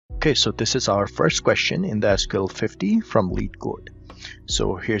Okay, so this is our first question in the SQL 50 from Leetcode.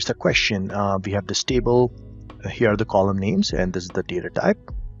 So here's the question. We have this table. Here are the column names, and this is the data type.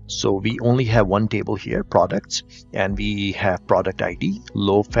 So we only have one table here, products, and we have product ID,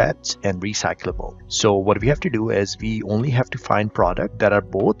 low fats, and recyclable. So what we have to do is we only have to find products that are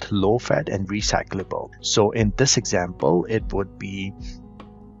both low fat and recyclable. So in this example, it would be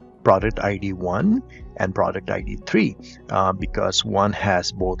product ID 1 and product ID 3 because one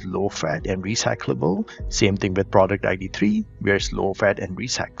has both low fat and recyclable. Same thing with product ID 3, where it's low fat and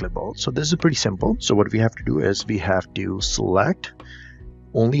recyclable. So this is pretty simple. So what we have to do is we have to select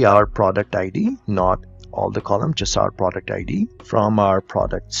only our product ID, not all the column, just our product ID from our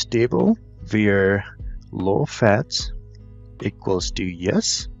products table, where low fats equals to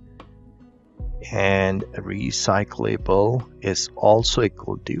yes and recyclable is also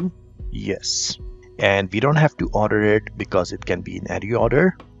equal to yes. And we don't have to order it because it can be in any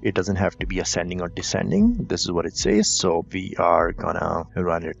order. It doesn't have to be ascending or descending. This is what it says. So we are gonna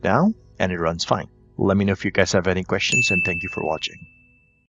run it now and it runs fine. Let me know if you guys have any questions, and thank you for watching.